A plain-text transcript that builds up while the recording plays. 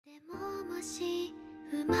し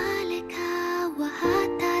生まれ変わ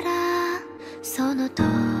ったらその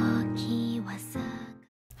時はさ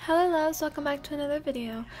Hello loves, welcome back to another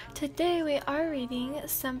video. Today we are reading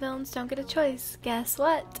Some Villains Don't Get a Choice. Guess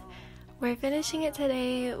what? We're finishing it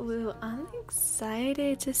today. Woo, I'm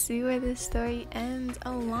excited to see where this story ends.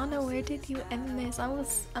 Alana, where did you end this?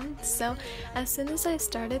 As soon as I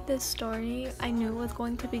started this story, I knew it was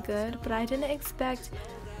going to be good, but I didn't expect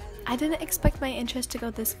my interest to go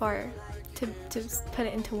this far, to put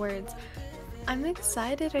it into words. I'm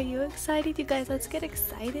excited. Are you excited? You guys, let's get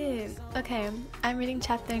excited. Okay, I'm reading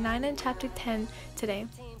chapter 9 and chapter 10 today.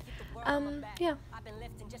 Yeah.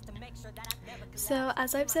 So,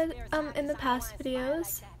 as I've said in the past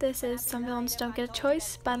videos, this is Some Villains Don't Get a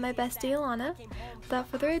Choice by my bestie Alana. Without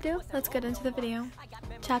further ado, let's get into the video.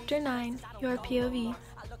 Chapter 9, Your POV.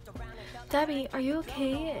 Debbie, are you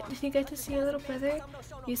okay? Did you get to see your little brother?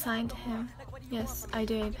 You signed to him. Yes, I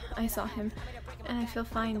did. I saw him. And I feel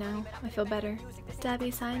fine now. I feel better. Debbie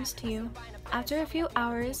signs to you. After a few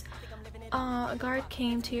hours, a guard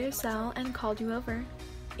came to your cell and called you over.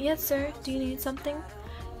 Yes, sir. Do you need something?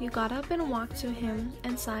 You got up and walked to him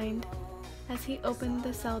and signed. As he opened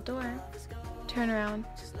the cell door, turn around,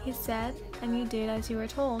 he said, and you did as you were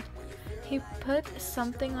told. He put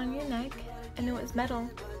something on your neck, and it was metal.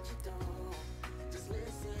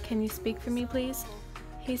 Can you speak for me, please?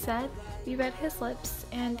 He said. You read his lips,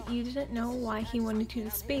 and you didn't know why he wanted you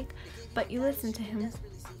to speak, but you listened to him.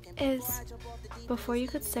 Before you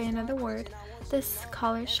could say another word, this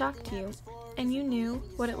collar shocked you, and you knew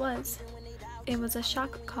what it was. It was a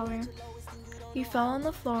shock collar. You fell on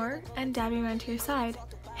the floor, and Debbie ran to your side.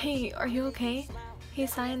 Hey, are you okay? He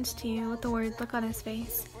signed to you with the worried look on his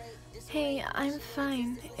face. Hey, I'm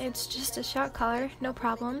fine. It's just a shock collar, no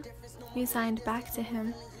problem. You signed back to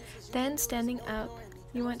him. Then, standing up,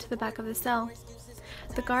 you went to the back of the cell.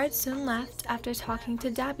 The guard soon left after talking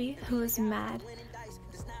to Debbie, who was mad.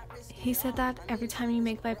 He said that every time you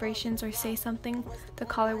make vibrations or say something, the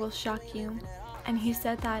collar will shock you. And he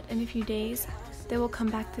said that in a few days, they will come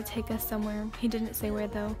back to take us somewhere. He didn't say where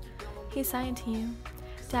though. He signed to you.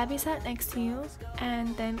 Debbie sat next to you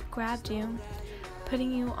and then grabbed you,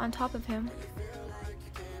 putting you on top of him.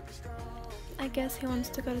 I guess he wants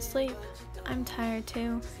to go to sleep. I'm tired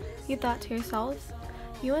too, you thought to yourself.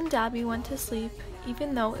 You and Debbie went to sleep,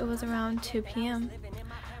 even though it was around 2 p.m.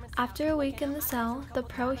 After a week in the cell, the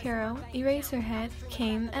pro hero, Eraserhead,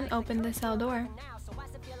 came and opened the cell door.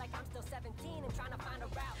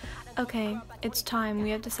 Okay, it's time.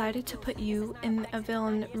 We have decided to put you in a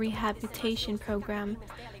villain rehabilitation program.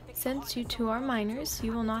 Since you two are minors,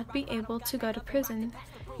 you will not be able to go to prison.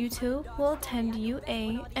 You two will attend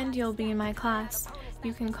UA and you'll be in my class.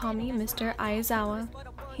 You can call me Mr. Aizawa.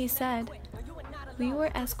 He said. We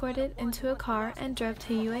were escorted into a car and drove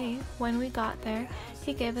to UA. When we got there,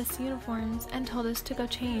 he gave us uniforms and told us to go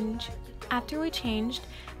change. After we changed,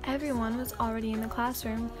 everyone was already in the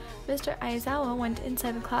classroom. Mr. Aizawa went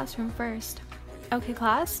inside the classroom first. Okay,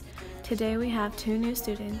 class? Today we have 2 new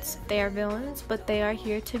students. They are villains, but they are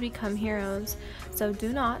here to become heroes. So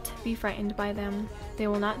do not be frightened by them. They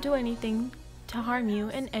will not do anything to harm you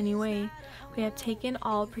in any way. We have taken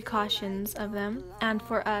all precautions of them, and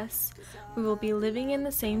for us, we will be living in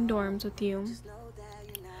the same dorms with you.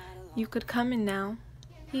 You could come in now.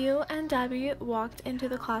 You and Debbie walked into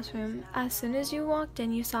the classroom. As soon as you walked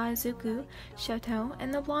in, you saw Izuku, Shoto,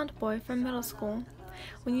 and the blonde boy from middle school.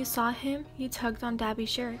 When you saw him, you tugged on Debbie's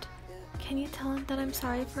shirt. Can you tell him that I'm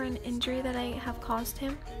sorry for an injury that I have caused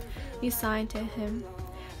him? You signed to him.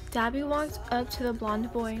 Debbie walked up to the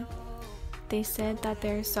blonde boy. They said that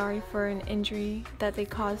they're sorry for an injury that they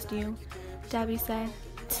caused you. Debbie said,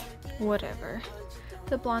 whatever.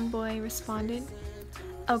 The blonde boy responded.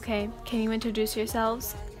 Okay, can you introduce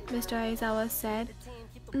yourselves? Mr. Aizawa said.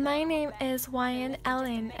 My name is YN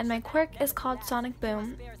Ellen, and my quirk is called Sonic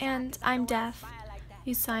Boom, and I'm deaf.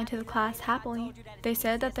 You signed to the class happily. They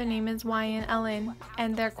said that their name is YN Ellen,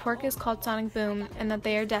 and their quirk is called Sonic Boom, and that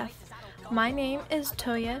they are deaf. My name is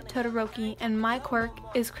Toya Todoroki, and my quirk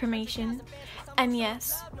is cremation. And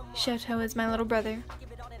yes, Shoto is my little brother.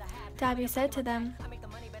 Debbie said to them.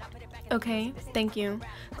 Okay, thank you.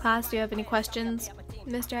 Class, do you have any questions?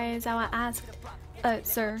 Mr. Aizawa asked.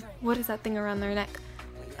 Sir, what is that thing around their neck?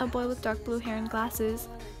 A boy with dark blue hair and glasses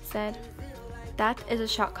said. That is a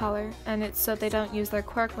shock collar, and it's so they don't use their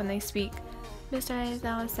quirk when they speak. Mr.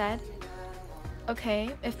 Aizawa said. Okay,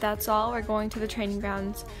 if that's all, we're going to the training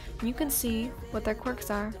grounds. You can see what their quirks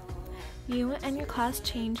are. You and your class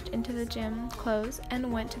changed into the gym clothes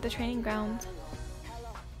and went to the training grounds.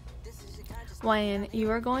 Wyan, you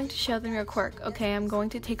are going to show them your quirk, okay? I'm going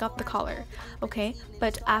to take off the collar, okay?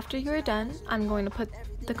 But after you are done, I'm going to put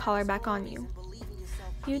the collar back on you.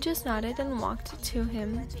 You just nodded and walked to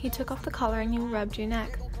him. He took off the collar and you rubbed your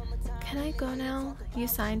neck. Can I go now? You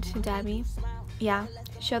signed to Dabby. Yeah,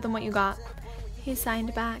 show them what you got. He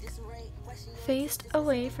signed back. Faced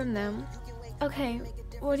away from them. Okay,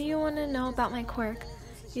 what do you want to know about my quirk?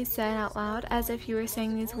 You said out loud as if you were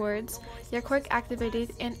saying these words. Your quirk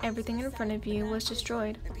activated and everything in front of you was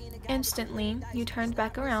destroyed. Instantly, you turned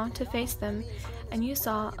back around to face them and you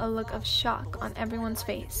saw a look of shock on everyone's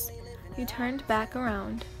face. You turned back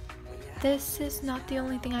around. This is not the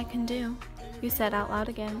only thing I can do, you said out loud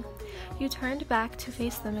again. You turned back to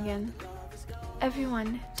face them again.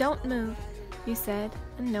 Everyone, don't move, you said,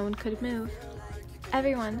 and no one could move.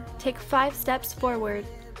 Everyone, take 5 steps forward.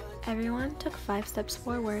 Everyone took 5 steps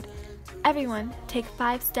forward. Everyone, take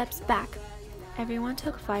 5 steps back. Everyone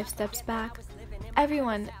took 5 steps back.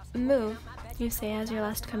 Everyone, move, you say as your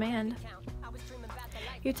last command.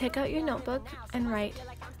 You take out your notebook and write,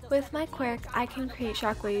 with my quirk, I can create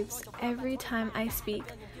shockwaves every time I speak,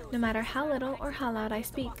 no matter how little or how loud I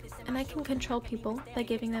speak, and I can control people by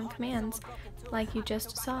giving them commands, like you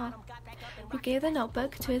just saw. You gave the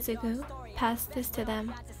notebook to Izuku, passed this to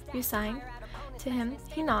them. You sign to him,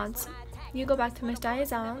 he nods. You go back to Mr.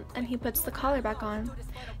 Aizawa, and he puts the collar back on.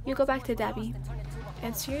 You go back to Dabby.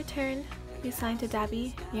 It's your turn. You sign to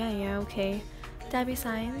Dabby. Yeah, okay. Dabby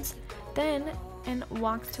signs, then and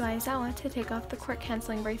walks to Aizawa to take off the quirk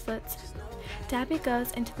canceling bracelets. Dabby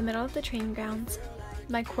goes into the middle of the training grounds.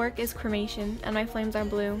 My quirk is cremation, and my flames are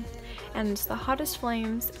blue, and it's the hottest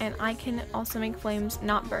flames, and I can also make flames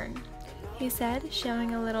not burn, he said,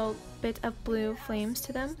 showing a little bit of blue flames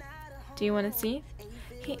to them. Do you want to see?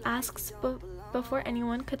 He asks. Before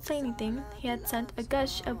anyone could say anything, he had sent a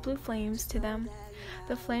gush of blue flames to them.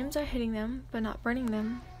 The flames are hitting them, but not burning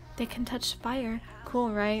them. They can touch fire.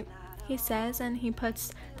 Cool, right? He says, and he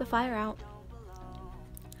puts the fire out.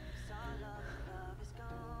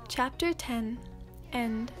 Chapter 10.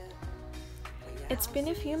 End. It's been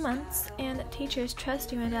a few months, and teachers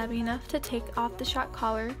trust you and Abby enough to take off the shock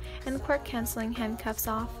collar and the quirk-canceling handcuffs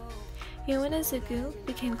off. You and Izuku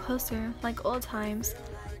became closer, like old times.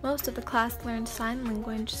 Most of the class learned sign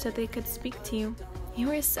language so they could speak to you. You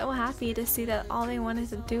were so happy to see that all they wanted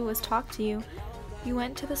to do was talk to you. You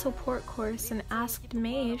went to the support course and asked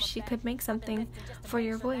May if she could make something for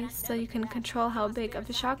your voice so you can control how big of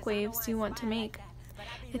the shockwaves you want to make.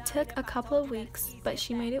 It took a couple of weeks, but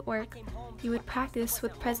she made it work. You would practice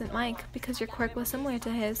with Present Mike because your quirk was similar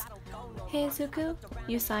to his. Hey Izuku?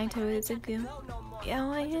 You signed to Izuku. Yeah,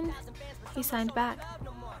 Wyan? He signed back.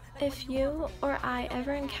 If you or I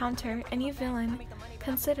ever encounter any villain,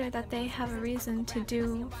 consider that they have a reason to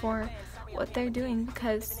do for what they're doing,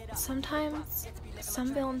 because sometimes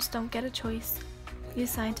some villains don't get a choice. You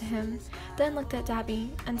signed to him, then looked at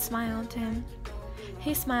Dabby and smiled to him.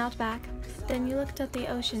 He smiled back. Then you looked at the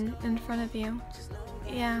ocean in front of you.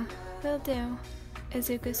 Yeah, will do.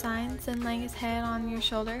 Izuku signs and laying his head on your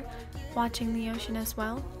shoulder, watching the ocean as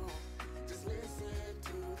well.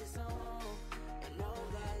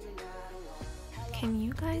 Can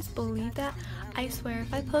you guys believe that? I swear,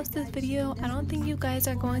 if I post this video, I don't think you guys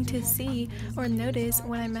are going to see or notice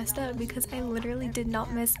when I messed up, because I literally did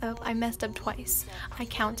not mess up. I messed up twice. I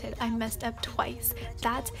counted. I messed up twice.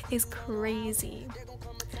 That is crazy.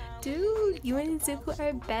 Dude, you and Izuku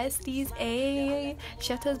are besties, eh?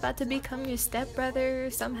 Sheto's about to become your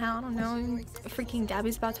stepbrother somehow. I don't know. Freaking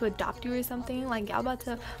Dabby's about to adopt you or something. Like, y'all about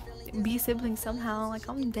to be siblings somehow. Like,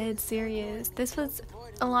 I'm dead serious. This was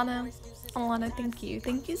Alana, thank you.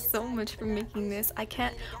 Thank you so much for making this.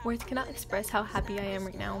 Words cannot express how happy I am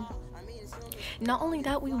right now. Not only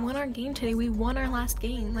that, we won our game today. We won our last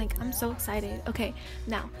game. Like, I'm so excited. Okay,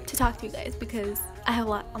 now to talk to you guys, because I have a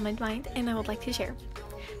lot on my mind and I would like to share.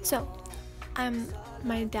 So,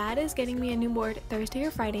 my dad is getting me a new board Thursday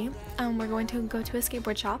or Friday. We're going to go to a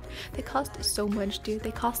skateboard shop. They cost so much, dude.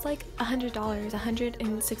 They cost like $100,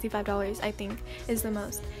 $165, I think, is the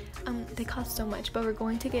most. They cost so much, but we're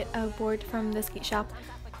going to get a board from the skate shop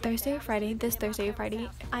Thursday or Friday, this Thursday or Friday.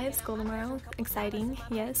 I have school tomorrow. Exciting,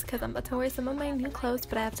 yes, because I'm about to wear some of my new clothes,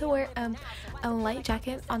 but I have to wear a light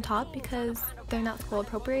jacket on top because they're not school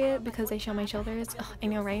appropriate, because they show my shoulders. Ugh, I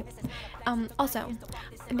know, right? Also,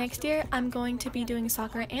 next year I'm going to be doing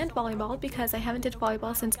soccer and volleyball, because I haven't did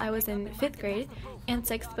volleyball since I was in 5th grade and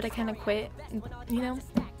 6th, but I kind of quit, you know?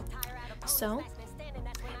 So,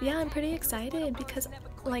 yeah, I'm pretty excited because,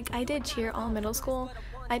 like, I did cheer all middle school.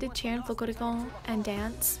 I did cheer and folklorico and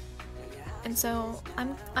dance, and so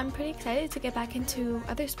I'm pretty excited to get back into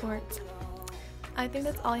other sports. I think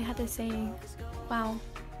that's all I had to say. Wow.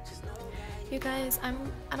 You guys, I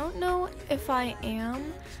don't know if I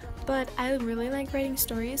am, but I really like writing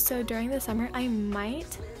stories, so during the summer I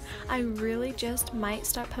really just might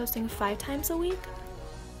start posting 5 times a week,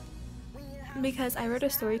 because I wrote a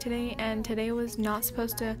story today, and today was not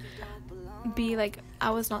supposed to be like, I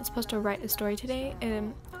was not supposed to write a story today,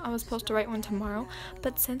 and I was supposed to write one tomorrow,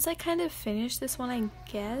 but since I kind of finished this one, I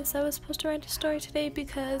guess I was supposed to write a story today,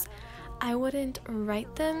 because I wouldn't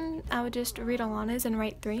write them, I would just read Alana's and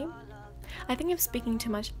write 3. I think I'm speaking too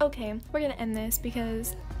much. Okay, we're gonna end this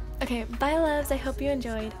because, okay, bye loves, I hope you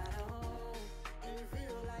enjoyed.